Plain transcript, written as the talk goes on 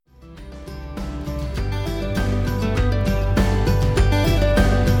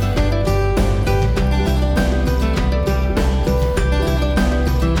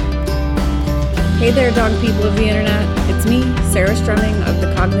Hey there, dog people of the internet. It's me, Sarah Strumming of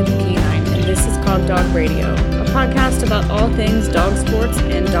The Cognitive Canine, and this is called Dog Radio, a podcast about all things dog sports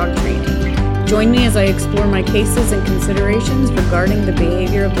and dog training. Join me as I explore my cases and considerations regarding the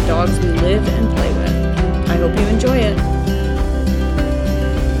behavior of the dogs we live and play with. I hope you enjoy it.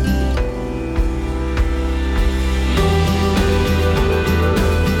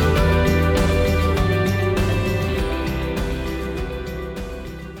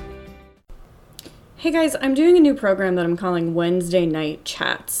 Hey guys, I'm doing a new program that I'm calling Wednesday Night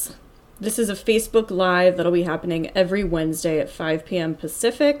Chats. This is a Facebook Live that'll be happening every Wednesday at 5 p.m.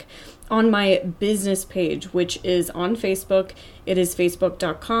 Pacific on my business page, which is on Facebook. It is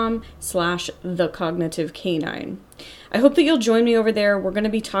facebook.com/thecognitive-canine. I hope that you'll join me over there. We're going to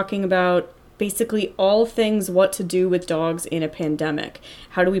be talking about basically all things what to do with dogs in a pandemic.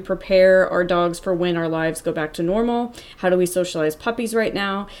 How do we prepare our dogs for when our lives go back to normal? How do we socialize puppies right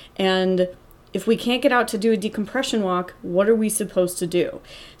now? And if we can't get out to do a decompression walk, what are we supposed to do?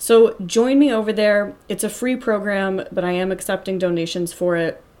 So join me over there. It's a free program, but I am accepting donations for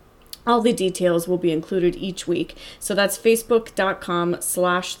it. All the details will be included each week. So that's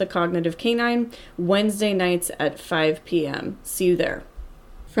facebook.com/thecognitive-canine, Wednesday nights at 5 p.m. See you there.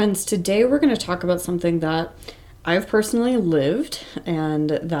 Friends, today we're going to talk about something that I've personally lived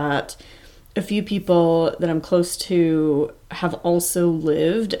and that a few people that I'm close to have also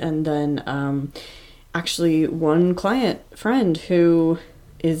lived, and then actually one friend who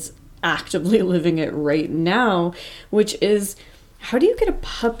is actively living it right now, which is, how do you get a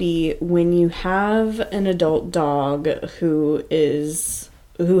puppy when you have an adult dog who has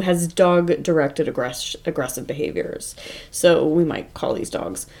dog-directed aggressive behaviors? So we might call these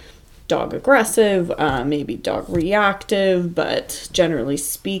dogs dog aggressive, maybe dog reactive, but generally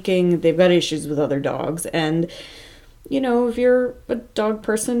speaking, they've got issues with other dogs. And, you know, if you're a dog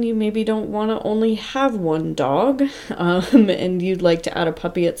person, you maybe don't want to only have one dog, and you'd like to add a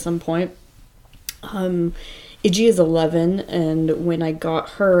puppy at some point. Iggy is 11, and when I got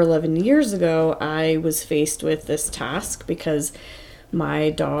her 11 years ago, I was faced with this task because my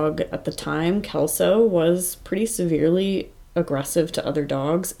dog at the time, Kelso, was pretty severely aggressive to other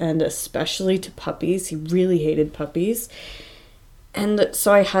dogs, and especially to puppies. He really hated puppies. And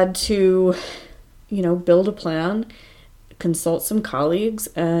so I had to, build a plan, consult some colleagues,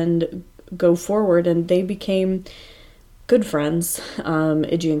 and go forward. And they became good friends.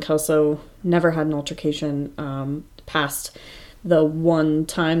 Iggy and Kelso never had an altercation past the one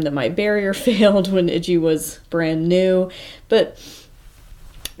time that my barrier failed when Iggy was brand new. But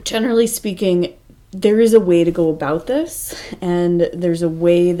generally speaking, there is a way to go about this, and there's a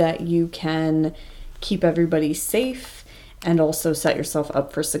way that you can keep everybody safe and also set yourself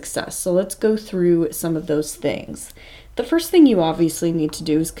up for success. So let's go through some of those things. The first thing you obviously need to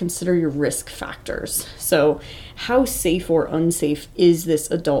do is consider your risk factors. So how safe or unsafe is this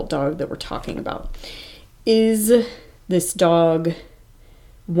adult dog that we're talking about? Is this dog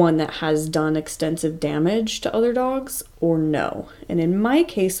one that has done extensive damage to other dogs or no? And in my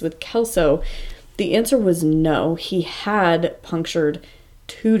case with Kelso, the answer was no. He had punctured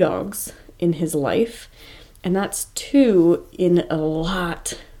 2 dogs in his life, and that's 2 in a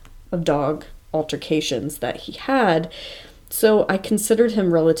lot of dog altercations that he had. So I considered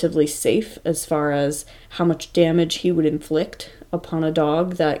him relatively safe as far as how much damage he would inflict upon a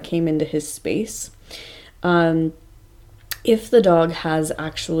dog that came into his space. If the dog has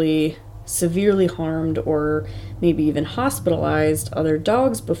actually severely harmed or maybe even hospitalized other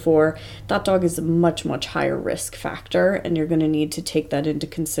dogs before, that dog is a much, much higher risk factor, and you're going to need to take that into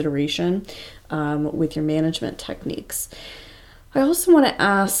consideration with your management techniques. I also want to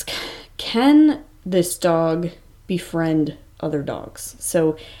ask, can this dog befriend other dogs?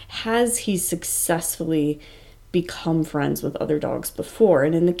 So has he successfully become friends with other dogs before?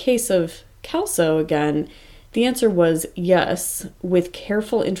 And in the case of Kelso, again, the answer was yes, with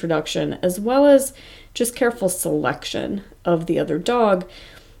careful introduction as well as just careful selection of the other dog.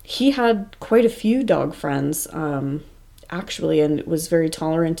 He had quite a few dog friends, actually, and was very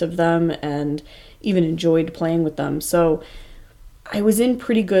tolerant of them and even enjoyed playing with them. So I was in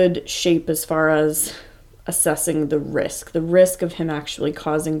pretty good shape as far as assessing the risk. The risk of him actually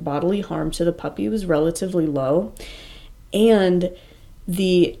causing bodily harm to the puppy was relatively low, and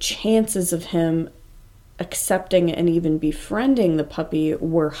the chances of him accepting and even befriending the puppy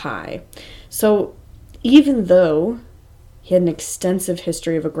were high. So even though he had an extensive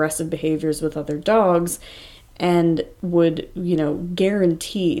history of aggressive behaviors with other dogs and would,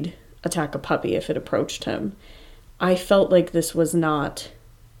 guaranteed attack a puppy if it approached him, I felt like this was not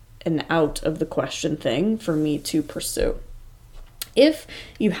an out of the question thing for me to pursue. If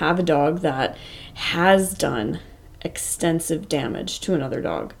you have a dog that has done extensive damage to another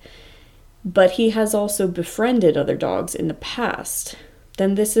dog, but he has also befriended other dogs in the past,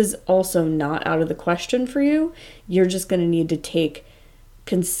 then this is also not out of the question for you. You're just going to need to take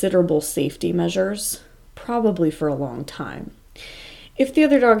considerable safety measures, probably for a long time. If the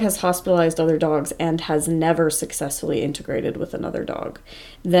other dog has hospitalized other dogs and has never successfully integrated with another dog,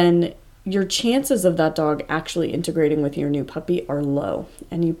 then your chances of that dog actually integrating with your new puppy are low,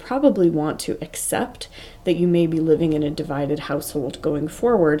 and you probably want to accept that you may be living in a divided household going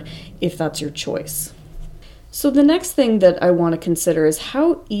forward if that's your choice. So the next thing that I want to consider is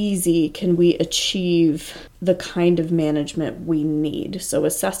how easy can we achieve the kind of management we need. So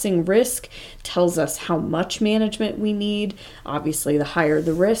assessing risk tells us how much management we need. Obviously, the higher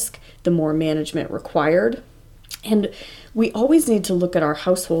the risk, the more management required. And we always need to look at our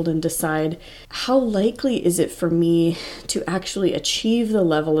household and decide how likely is it for me to actually achieve the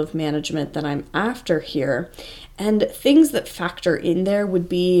level of management that I'm after here. And things that factor in there would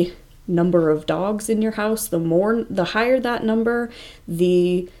be number of dogs in your house. The higher that number,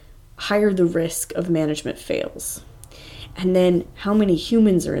 the higher the risk of management fails. And then how many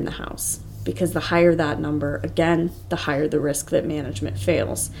humans are in the house, because the higher that number, again, the higher the risk that management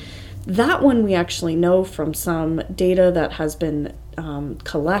fails. That one we actually know from some data that has been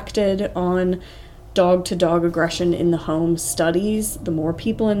collected on dog-to-dog aggression in the home studies. The more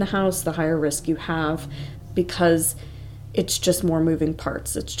people in the house, the higher risk you have, because it's just more moving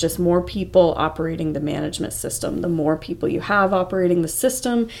parts. It's just more people operating the management system. The more people you have operating the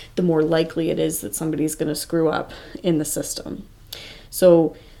system, the more likely it is that somebody's going to screw up in the system.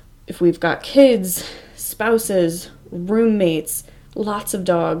 So if we've got kids, spouses, roommates, lots of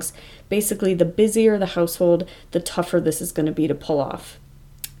dogs, basically the busier the household, the tougher this is going to be to pull off.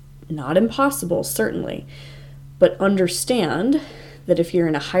 Not impossible, certainly, but understand that if you're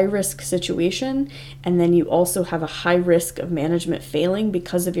in a high-risk situation and then you also have a high risk of management failing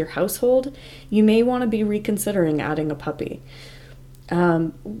because of your household, you may want to be reconsidering adding a puppy.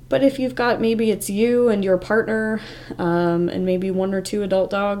 But if you've got, maybe it's you and your partner and maybe one or two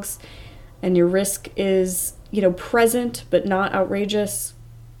adult dogs, and your risk is, present but not outrageous,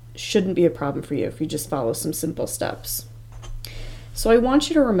 shouldn't be a problem for you if you just follow some simple steps. So I want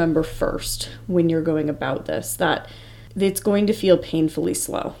you to remember first, when you're going about this, that it's going to feel painfully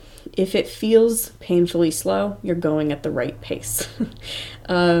slow. If it feels painfully slow, you're going at the right pace.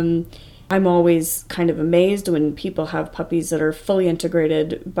 I'm always kind of amazed when people have puppies that are fully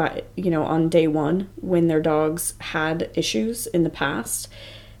integrated on day one when their dogs had issues in the past.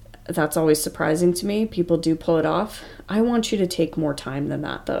 That's always surprising to me. People do pull it off. I want you to take more time than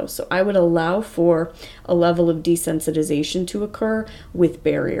that, though. So I would allow for a level of desensitization to occur with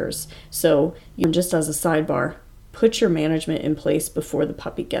barriers. So just as a sidebar, put your management in place before the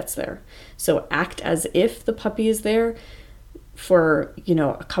puppy gets there. So act as if the puppy is there for,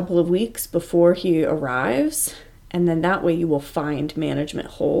 a couple of weeks before he arrives. And then that way you will find management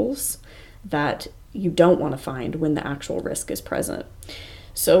holes that you don't want to find when the actual risk is present.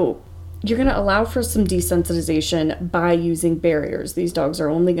 So you're going to allow for some desensitization by using barriers. These dogs are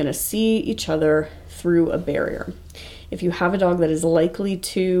only going to see each other through a barrier. If you have a dog that is likely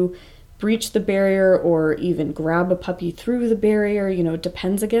to breach the barrier or even grab a puppy through the barrier, it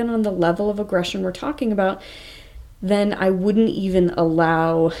depends again on the level of aggression we're talking about, then I wouldn't even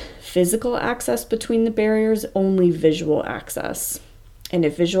allow physical access between the barriers, only visual access. And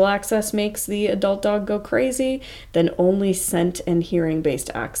if visual access makes the adult dog go crazy, then only scent and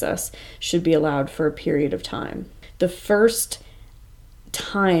hearing-based access should be allowed for a period of time. The first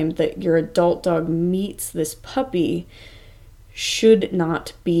time that your adult dog meets this puppy should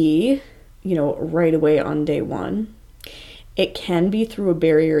not be, right away on day one. It can be through a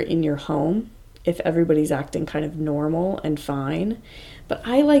barrier in your home if everybody's acting kind of normal and fine. But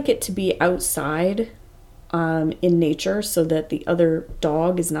I like it to be outside in nature so that the other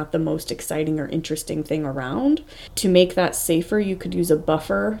dog is not the most exciting or interesting thing around. To make that safer, you could use a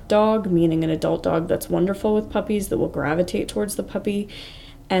buffer dog, meaning an adult dog that's wonderful with puppies that will gravitate towards the puppy.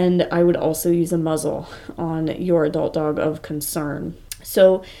 And I would also use a muzzle on your adult dog of concern.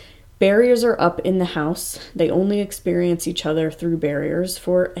 So barriers are up in the house. They only experience each other through barriers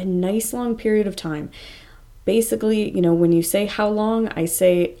for a nice long period of time. Basically, when you say how long, I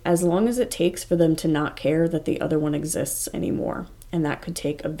say as long as it takes for them to not care that the other one exists anymore. And that could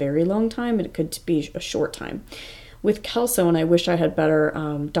take a very long time, and it could be a short time. With Kelso, and I wish I had better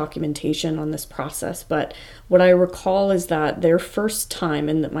documentation on this process, but what I recall is that their first time,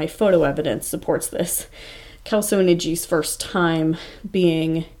 and that my photo evidence supports this, Kelso and Iggy's first time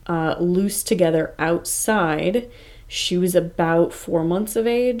being loose together outside, She was about 4 months of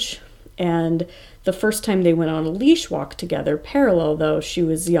age, and the first time they went on a leash walk together, parallel though, she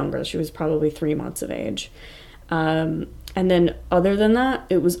was younger. She was probably 3 months of age. And then other than that,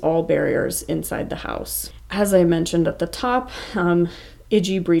 it was all barriers inside the house. As I mentioned at the top,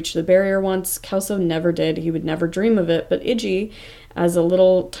 Iggy breached the barrier once. Kelso never did. He would never dream of it. But Iggy, as a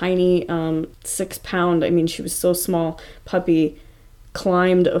little tiny 6-pound, I mean, she was so small, puppy,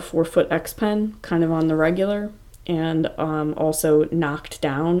 climbed a 4-foot X-pen kind of on the regular, and also knocked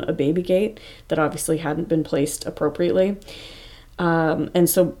down a baby gate that obviously hadn't been placed appropriately. And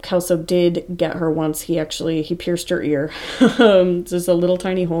so Kelso did get her once. He pierced her ear. There's a little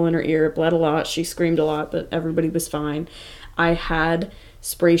tiny hole in her ear. It bled a lot. She screamed a lot, but everybody was fine. I had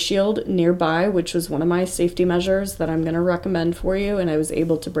Spray Shield nearby, which was one of my safety measures that I'm going to recommend for you, and I was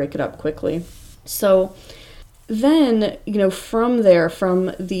able to break it up quickly. So then, from there,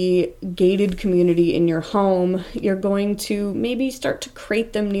 from the gated community in your home, you're going to maybe start to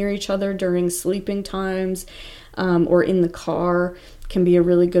crate them near each other during sleeping times, or in the car can be a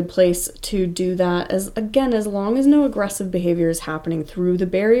really good place to do that. As long as no aggressive behavior is happening through the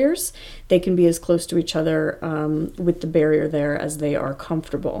barriers, they can be as close to each other with the barrier there as they are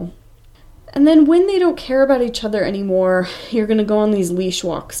comfortable. And then when they don't care about each other anymore, you're going to go on these leash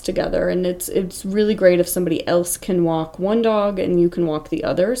walks together. And it's really great if somebody else can walk one dog and you can walk the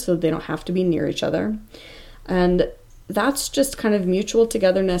other, so they don't have to be near each other. And that's just kind of mutual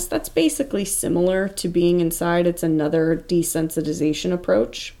togetherness. That's basically similar to being inside. It's another desensitization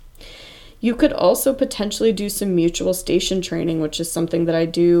approach. You could also potentially do some mutual station training, which is something that I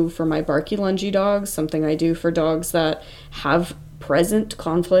do for my Barky Lungy dogs, something I do for dogs that have present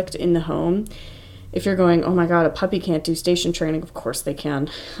conflict in the home. If you're going, oh my God, a puppy can't do station training, of course they can.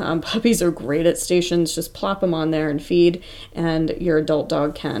 Puppies are great at stations. Just plop them on there and feed, and your adult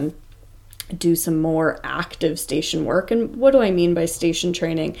dog can do some more active station work. And what do I mean by station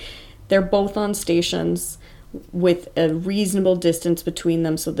training? They're both on stations with a reasonable distance between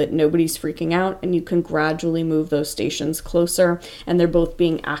them so that nobody's freaking out, and you can gradually move those stations closer, and they're both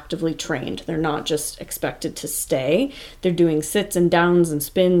being actively trained. They're not just expected to stay. They're doing sits and downs and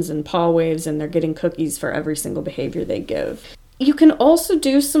spins and paw waves, and they're getting cookies for every single behavior they give. You can also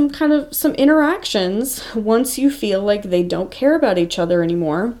do some interactions once you feel like they don't care about each other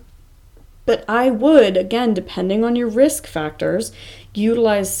anymore. But I would, again, depending on your risk factors,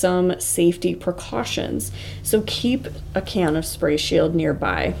 utilize some safety precautions. So keep a can of Spray Shield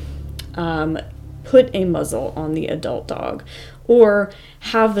nearby. Put a muzzle on the adult dog, or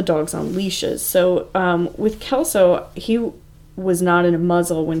have the dogs on leashes. So with Kelso, he was not in a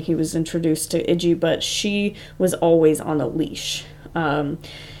muzzle when he was introduced to Iggy, but she was always on a leash.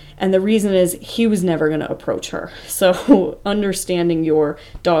 And the reason is he was never going to approach her. So understanding your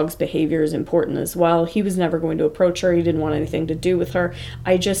dog's behavior is important as well. He was never going to approach her. He didn't want anything to do with her.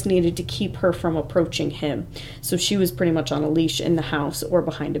 I just needed to keep her from approaching him. So she was pretty much on a leash in the house or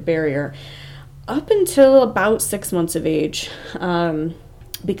behind a barrier up until about 6 months of age,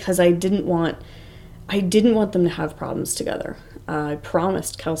 because I didn't want them to have problems together. I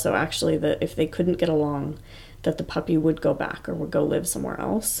promised Kelso actually that if they couldn't get along, that the puppy would go back or would go live somewhere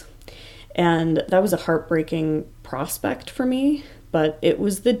else. And that was a heartbreaking prospect for me, but it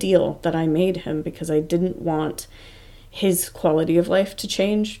was the deal that I made him because I didn't want his quality of life to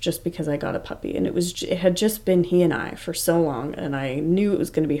change just because I got a puppy. And it had just been he and I for so long, and I knew it was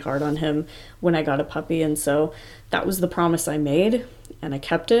going to be hard on him when I got a puppy. And so that was the promise I made, and I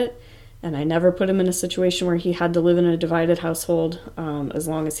kept it. And I never put him in a situation where he had to live in a divided household as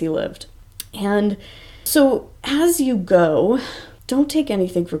long as he lived. And so as you go, don't take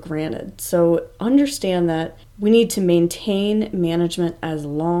anything for granted. So understand that we need to maintain management as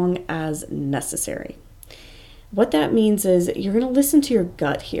long as necessary. What that means is you're going to listen to your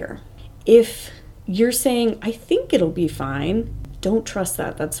gut here. If you're saying, I think it'll be fine, don't trust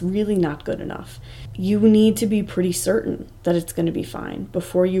that. That's really not good enough. You need to be pretty certain that it's going to be fine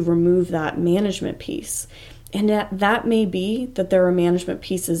before you remove that management piece. And that may be that there are management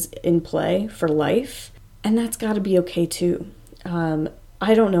pieces in play for life, and that's got to be okay too.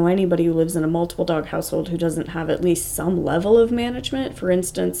 I don't know anybody who lives in a multiple dog household who doesn't have at least some level of management. For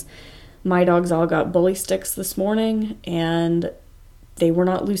instance, my dogs all got bully sticks this morning, and they were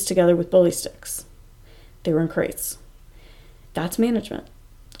not loose together with bully sticks. They were in crates. That's management.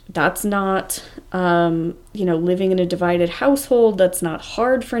 That's not, living in a divided household. That's not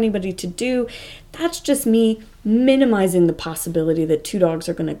hard for anybody to do. That's just me minimizing the possibility that two dogs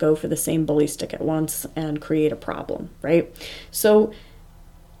are going to go for the same bully stick at once and create a problem, right? So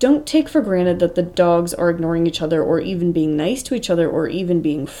don't take for granted that the dogs are ignoring each other or even being nice to each other or even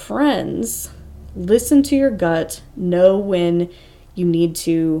being friends listen to your gut, know when you need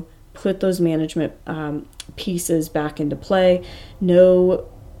to put those management pieces back into play. Know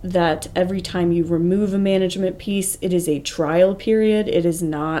that every time you remove a management piece, it is a trial period. It is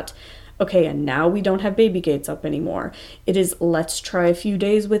not, okay, and now we don't have baby gates up anymore. It is, let's try a few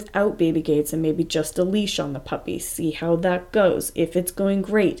days without baby gates and maybe just a leash on the puppy. See how that goes. If it's going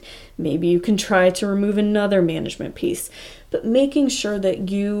great, maybe you can try to remove another management piece. But making sure that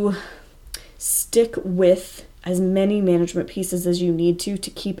you stick with as many management pieces as you need to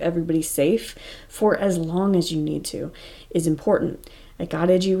keep everybody safe for as long as you need to is important. I got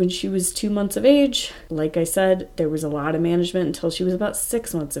Edgy when she was 2 months of age. Like I said, there was a lot of management until she was about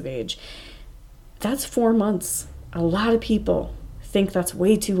 6 months of age. That's 4 months. A lot of people think that's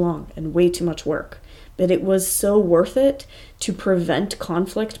way too long and way too much work. But it was so worth it to prevent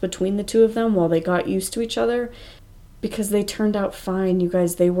conflict between the two of them while they got used to each other, because they turned out fine, you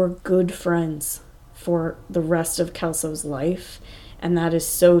guys. They were good friends for the rest of Kelso's life, and that is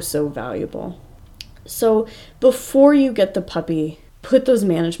so, so valuable. So before you get the puppy, put those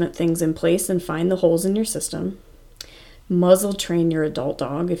management things in place and find the holes in your system. Muzzle train your adult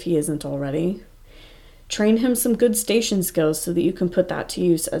dog if he isn't already. Train him some good station skills so that you can put that to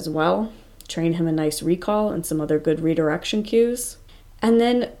use as well. Train him a nice recall and some other good redirection cues. And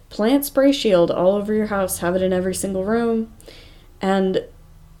then plant Spray Shield all over your house. Have it in every single room. And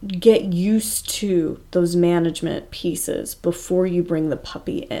get used to those management pieces before you bring the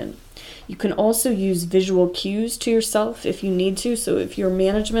puppy in. You can also use visual cues to yourself if you need to. So if your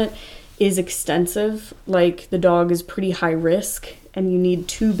management is extensive, like the dog is pretty high risk and you need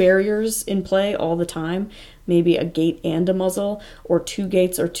 2 barriers in play all the time, maybe a gate and a muzzle, or 2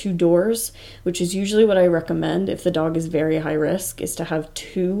 gates or 2 doors, which is usually what I recommend if the dog is very high risk, is to have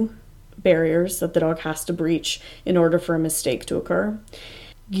 2 barriers that the dog has to breach in order for a mistake to occur.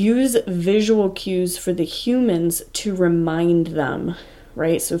 Use visual cues for the humans to remind them,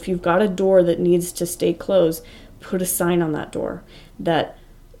 right? So if you've got a door that needs to stay closed, put a sign on that door that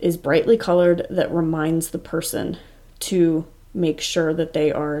is brightly colored that reminds the person to make sure that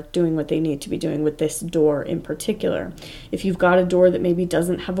they are doing what they need to be doing with this door in particular. If you've got a door that maybe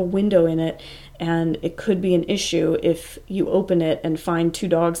doesn't have a window in it, and it could be an issue if you open it and find 2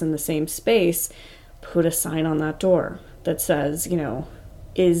 dogs in the same space, put a sign on that door that says,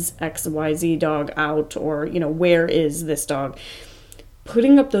 is XYZ dog out, or, where is this dog?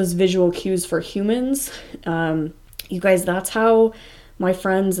 Putting up those visual cues for humans, you guys, that's how my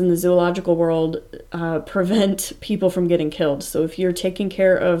friends in the zoological world prevent people from getting killed. So if you're taking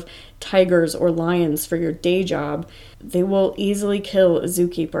care of tigers or lions for your day job, they will easily kill a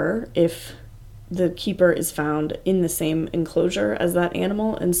zookeeper if the keeper is found in the same enclosure as that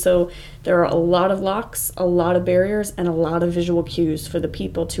animal. And so there are a lot of locks, a lot of barriers, and a lot of visual cues for the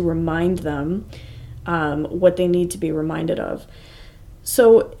people to remind them what they need to be reminded of.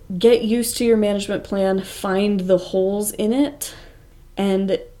 So get used to your management plan, find the holes in it,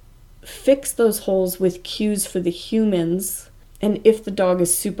 and fix those holes with cues for the humans. And if the dog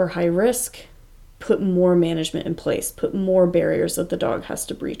is super high risk, put more management in place, put more barriers that the dog has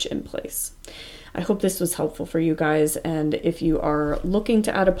to breach in place. I hope this was helpful for you guys. And if you are looking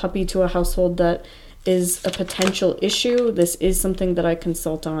to add a puppy to a household that is a potential issue, this is something that I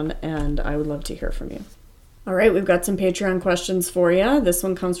consult on, and I would love to hear from you. All right, we've got some Patreon questions for you. This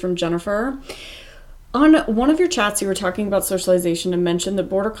one comes from Jennifer. On one of your chats, you were talking about socialization and mentioned that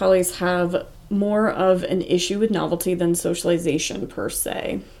Border Collies have more of an issue with novelty than socialization per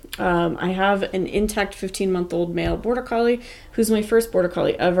se. I have an intact 15-month-old male Border Collie who's my first Border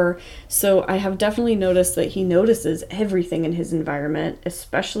Collie ever, so I have definitely noticed that he notices everything in his environment,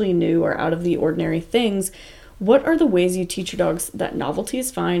 especially new or out of the ordinary things. What are the ways you teach your dogs that novelty is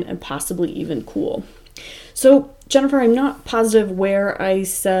fine and possibly even cool? So, Jennifer, I'm not positive where I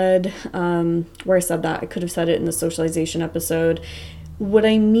said that. I could have said it in the socialization episode. What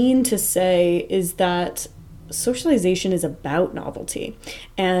I mean to say is that socialization is about novelty,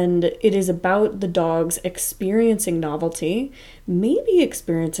 and it is about the dogs experiencing novelty, maybe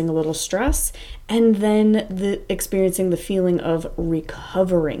experiencing a little stress, and then experiencing the feeling of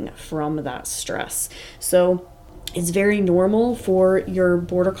recovering from that stress. So it's very normal for your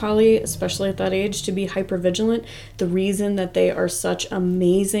Border Collie, especially at that age, to be hypervigilant. The reason that they are such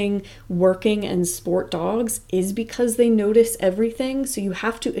amazing working and sport dogs is because they notice everything. So you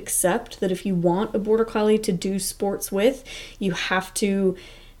have to accept that if you want a Border Collie to do sports with, you have to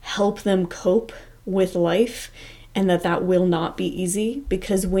help them cope with life, and that will not be easy,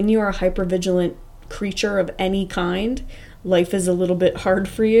 because when you are a hypervigilant creature of any kind, life is a little bit hard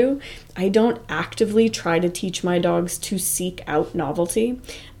for you, I don't actively try to teach my dogs to seek out novelty.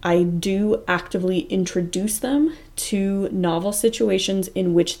 I do actively introduce them to novel situations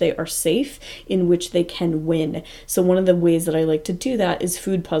in which they are safe, in which they can win. So one of the ways that I like to do that is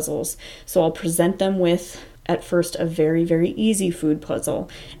food puzzles. So I'll present them with, at first, a very, very easy food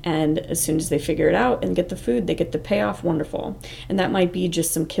puzzle. And as soon as they figure it out and get the food, they get the payoff, wonderful. And that might be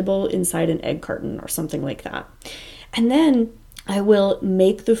just some kibble inside an egg carton or something like that. And then I will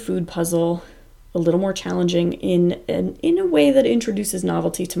make the food puzzle a little more challenging in a way that introduces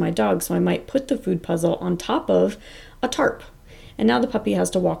novelty to my dog. So I might put the food puzzle on top of a tarp. And now the puppy has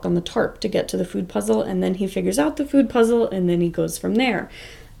to walk on the tarp to get to the food puzzle, and then he figures out the food puzzle, and then he goes from there.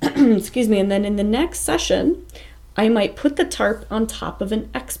 Excuse me. And then in the next session, I might put the tarp on top of an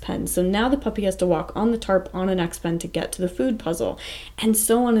X-pen. So now the puppy has to walk on the tarp on an X-pen to get to the food puzzle, and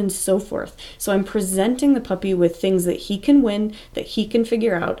so on and so forth. So I'm presenting the puppy with things that he can win, that he can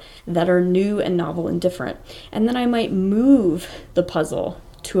figure out, that are new and novel and different. And then I might move the puzzle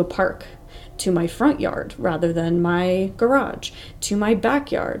to a park, to my front yard rather than my garage, to my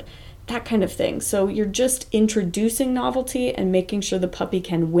backyard, that kind of thing. So you're just introducing novelty and making sure the puppy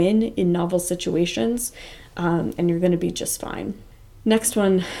can win in novel situations. And you're going to be just fine. Next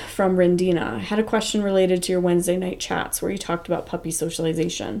one from Rendina. I had a question related to your Wednesday night chats where you talked about puppy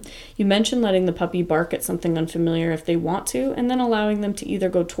socialization. You mentioned letting the puppy bark at something unfamiliar if they want to, and then allowing them to either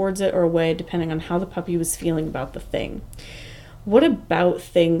go towards it or away depending on how the puppy was feeling about the thing. What about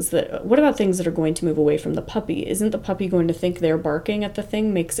things that are going to move away from the puppy? Isn't the puppy going to think they're barking at the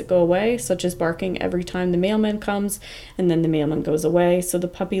thing makes it go away, such as barking every time the mailman comes and then the mailman goes away, so the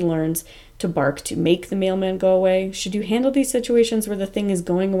puppy learns to bark to make the mailman go away? Should you handle these situations where the thing is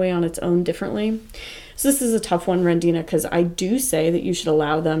going away on its own differently? So this is a tough one, Rendina, because I do say that you should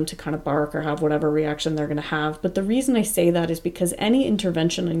allow them to kind of bark or have whatever reaction they're going to have. But the reason I say that is because any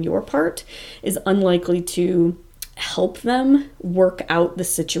intervention on your part is unlikely to help them work out the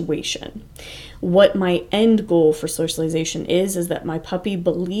situation. What my end goal for socialization is that my puppy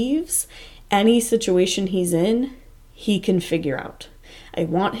believes any situation he's in, he can figure out. I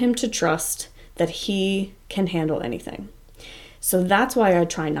want him to trust that he can handle anything. So that's why I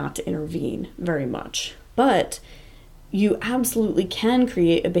try not to intervene very much. But you absolutely can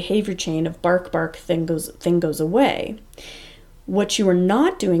create a behavior chain of bark, bark, thing goes away. What you are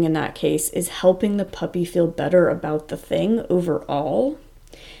not doing in that case is helping the puppy feel better about the thing overall.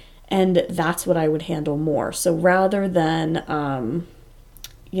 And that's what I would handle more. So rather than,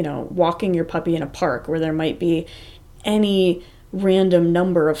 walking your puppy in a park where there might be any random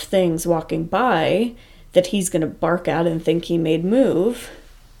number of things walking by that he's going to bark at and think he made move,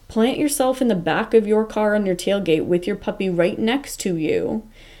 plant yourself in the back of your car on your tailgate with your puppy right next to you,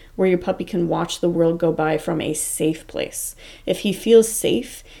 where your puppy can watch the world go by from a safe place. If he feels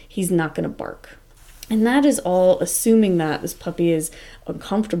safe, he's not going to bark. And that is all assuming that this puppy is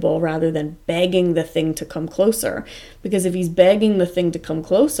uncomfortable rather than begging the thing to come closer. Because if he's begging the thing to come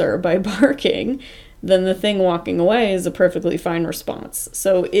closer by barking, then the thing walking away is a perfectly fine response.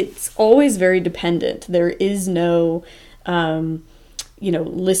 So it's always very dependent. There is no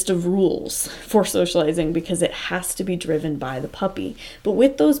list of rules for socializing because it has to be driven by the puppy. But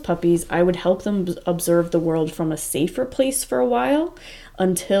with those puppies, I would help them observe the world from a safer place for a while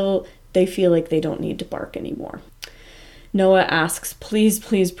until they feel like they don't need to bark anymore. Noah asks, please,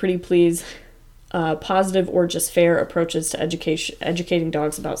 pretty please, positive or just fair approaches to educating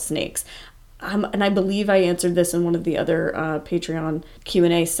dogs about snakes. And I believe I answered this in one of the other Patreon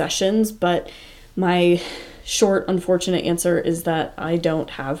Q&A sessions, but my short, unfortunate answer is that I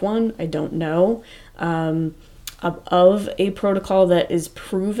don't have one. I don't know of a protocol that is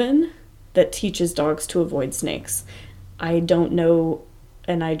proven that teaches dogs to avoid snakes. I don't know,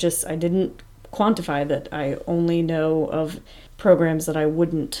 and I didn't quantify that. I only know of programs that I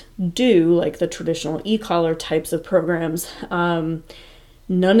wouldn't do, like the traditional e-collar types of programs.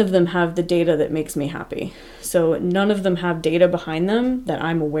 None of them have the data that makes me happy. So none of them have data behind them that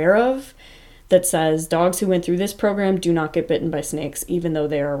I'm aware of that says dogs who went through this program do not get bitten by snakes, even though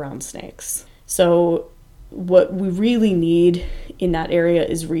they are around snakes. So what we really need in that area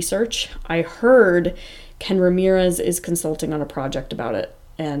is research. I heard Ken Ramirez is consulting on a project about it.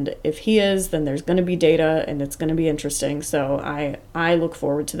 And if he is, then there's going to be data and it's going to be interesting. So I look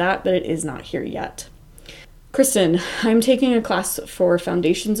forward to that, but it is not here yet. Kristen, I'm taking a class for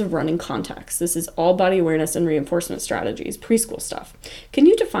Foundations of Running Contacts. This is all body awareness and reinforcement strategies, preschool stuff. Can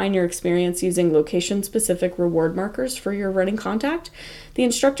you define your experience using location-specific reward markers for your running contact? The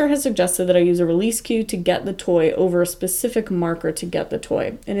instructor has suggested that I use a release cue to get the toy over a specific marker to get the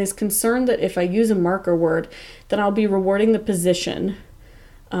toy, and is concerned that if I use a marker word, then I'll be rewarding the position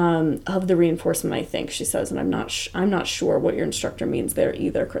of the reinforcement, I think, she says, and I'm not sure what your instructor means there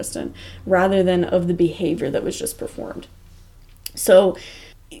either, Kristen, rather than of the behavior that was just performed. So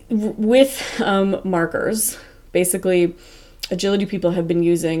with markers, basically, agility people have been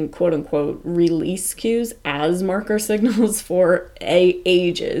using quote unquote release cues as marker signals for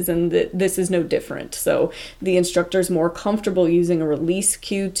ages, and this is no different. So the instructor's more comfortable using a release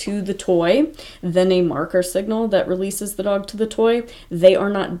cue to the toy than a marker signal that releases the dog to the toy. They are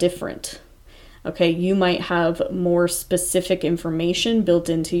not different. Okay, you might have more specific information built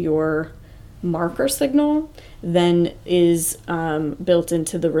into your marker signal than is built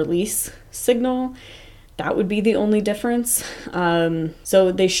into the release signal. That would be the only difference.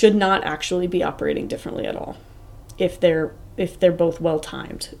 So they should not actually be operating differently at all if they're both well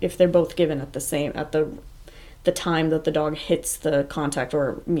timed, if they're both given at the time that the dog hits the contact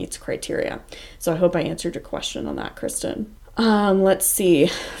or meets criteria. So I hope I answered your question on that, Kristen. Let's see.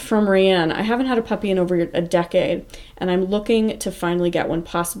 From Rianne, I haven't had a puppy in over a decade, and I'm looking to finally get one,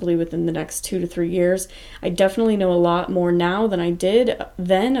 possibly within the next 2 to 3 years. I definitely know a lot more now than I did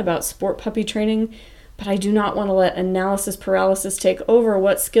then about sport puppy training, but I do not want to let analysis paralysis take over.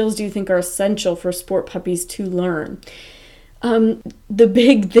 What skills do you think are essential for sport puppies to learn? The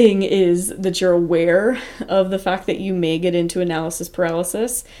big thing is that you're aware of the fact that you may get into analysis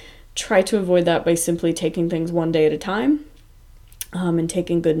paralysis. Try to avoid that by simply taking things one day at a time, and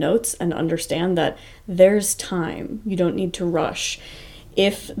taking good notes, and understand that there's time. You don't need to rush.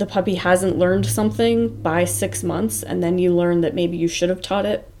 If the puppy hasn't learned something by 6 months, and then you learn that maybe you should have taught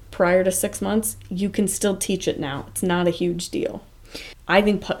it prior to 6 months, you can still teach it now. It's not a huge deal. I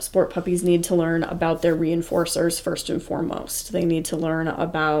think sport puppies need to learn about their reinforcers first and foremost. They need to learn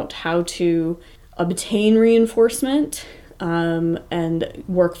about how to obtain reinforcement, and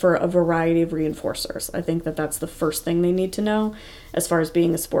work for a variety of reinforcers. I think that that's the first thing they need to know as far as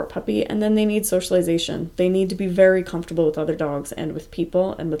being a sport puppy. And then they need socialization. They need to be very comfortable with other dogs and with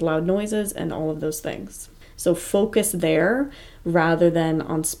people and with loud noises and all of those things. So focus there rather than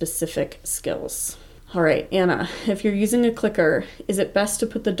on specific skills. All right, Anna, if you're using a clicker, is it best to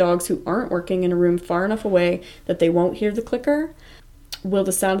put the dogs who aren't working in a room far enough away that they won't hear the clicker? Will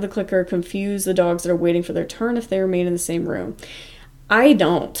the sound of the clicker confuse the dogs that are waiting for their turn if they remain in the same room? I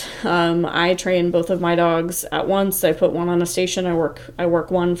don't. I train both of my dogs at once. I put one on a station. I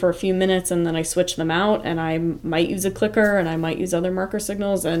work one for a few minutes, and then I switch them out, and I might use a clicker and I might use other marker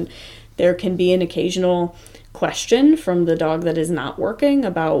signals, and there can be an occasional question from the dog that is not working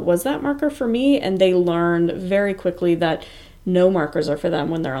about, was that marker for me? And they learn very quickly that no markers are for them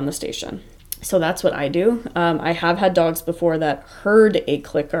when they're on the station. So that's what I do. I have had dogs before that heard a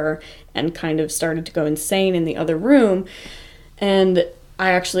clicker and kind of started to go insane in the other room. And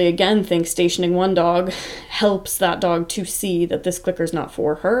I actually, again, think stationing one dog helps that dog to see that this clicker is not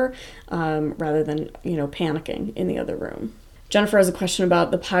for her, rather than, panicking in the other room. Jennifer has a question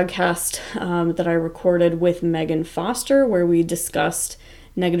about the podcast that I recorded with Megan Foster, where we discussed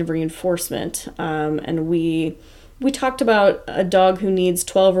negative reinforcement. And we talked about a dog who needs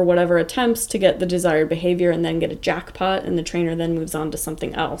 12 or whatever attempts to get the desired behavior and then get a jackpot, and the trainer then moves on to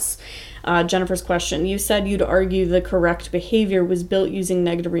something else. Jennifer's question, you said you'd argue the correct behavior was built using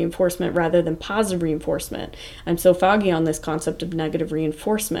negative reinforcement rather than positive reinforcement. I'm so foggy on this concept of negative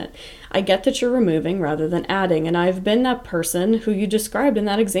reinforcement. I get that you're removing rather than adding, and I've been that person who you described in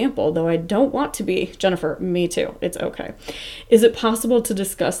that example, though I don't want to be. Jennifer, me too. It's okay. Is it possible to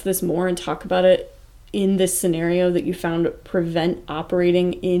discuss this more and talk about it in this scenario that you found prevent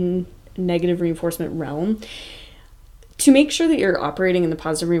operating in negative reinforcement realm? To make sure that you're operating in the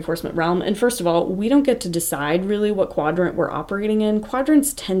positive reinforcement realm, and first of all, we don't get to decide really what quadrant we're operating in.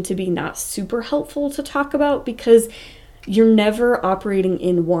 Quadrants tend to be not super helpful to talk about because you're never operating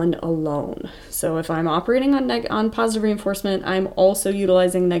in one alone. So if I'm operating on positive reinforcement, I'm also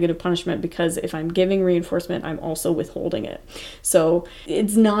utilizing negative punishment, because if I'm giving reinforcement, I'm also withholding it. So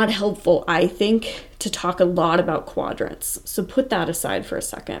it's not helpful, I think, to talk a lot about quadrants. So put that aside for a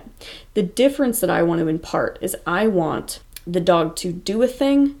second. The difference that I want to impart is I want the dog to do a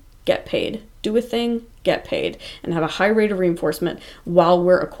thing, get paid, do a thing, get paid, and have a high rate of reinforcement while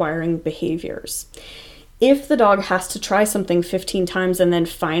we're acquiring behaviors. If the dog has to try something 15 times and then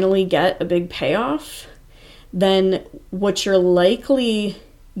finally get a big payoff, then what you're likely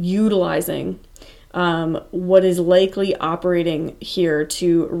utilizing what is likely operating here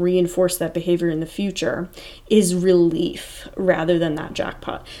to reinforce that behavior in the future is relief rather than that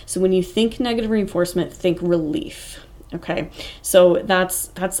jackpot. So when you think negative reinforcement, think relief. Okay, so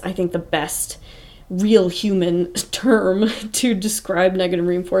that's I think the best real human term to describe negative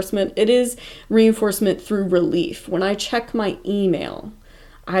reinforcement. It is reinforcement through relief. When I check my email,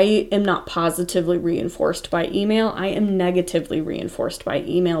 I am not positively reinforced by email. I am negatively reinforced by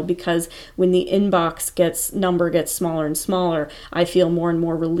email, because when the inbox number gets smaller and smaller, I feel more and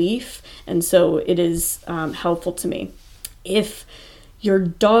more relief. And so it is helpful to me. If your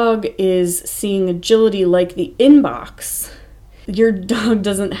dog is seeing agility like the inbox, your dog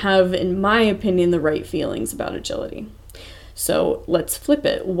doesn't have, in my opinion, the right feelings about agility. So let's flip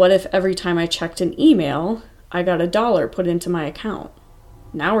it. What if every time I checked an email, I got $1 put into my account?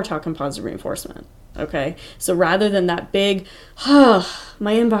 Now we're talking positive reinforcement. Okay, so rather than that big, my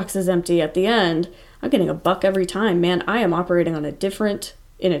inbox is empty at the end, I'm getting $1 every time. Man, I am operating on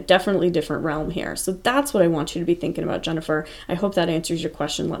in a definitely different realm here. So that's what I want you to be thinking about, Jennifer. I hope that answers your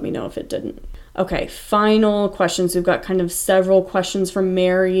question. Let me know if it didn't. Okay, final questions. We've got kind of several questions from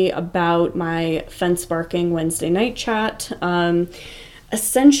Mary about my fence barking Wednesday night chat.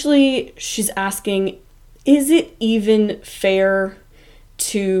 Essentially, she's asking, is it even fair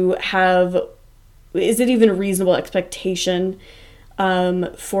to have, is it even a reasonable expectation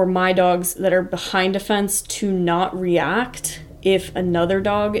for my dogs that are behind a fence to not react if another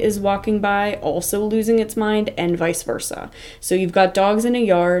dog is walking by also losing its mind, and vice versa? So you've got dogs in a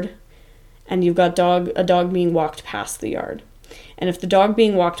yard and you've got a dog being walked past the yard. And if the dog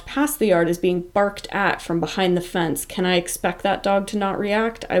being walked past the yard is being barked at from behind the fence, can I expect that dog to not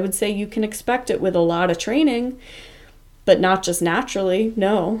react? I would say you can expect it with a lot of training, but not just naturally,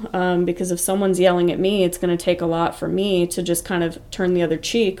 no. Because if someone's yelling at me, it's going to take a lot for me to just kind of turn the other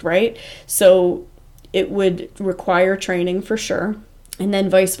cheek, right? So it would require training for sure. And then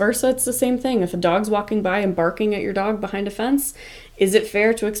vice versa, it's the same thing. If a dog's walking by and barking at your dog behind a fence, is it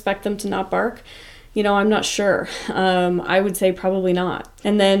fair to expect them to not bark? I'm not sure. I would say probably not.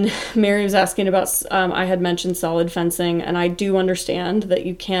 And then Mary was asking about, I had mentioned solid fencing, and I do understand that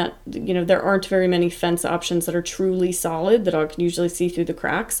you can't, there aren't very many fence options that are truly solid. The dog can usually see through the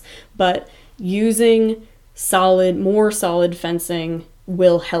cracks, but using more solid fencing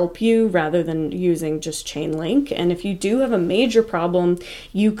will help you rather than using just chain link. And if you do have a major problem,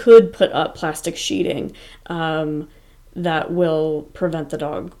 you could put up plastic sheeting that will prevent the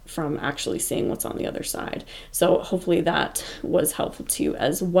dog from actually seeing what's on the other side. So hopefully that was helpful to you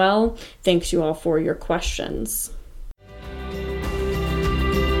as well. Thanks you all for your questions.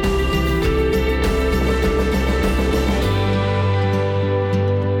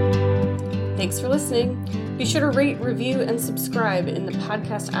 Thanks for listening. Be sure to rate, review, and subscribe in the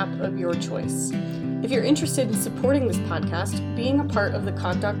podcast app of your choice. If you're interested in supporting this podcast, being a part of the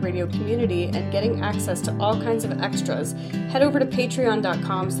CogDog Radio community, and getting access to all kinds of extras, head over to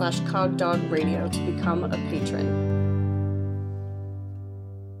patreon.com/CogDogRadio to become a patron.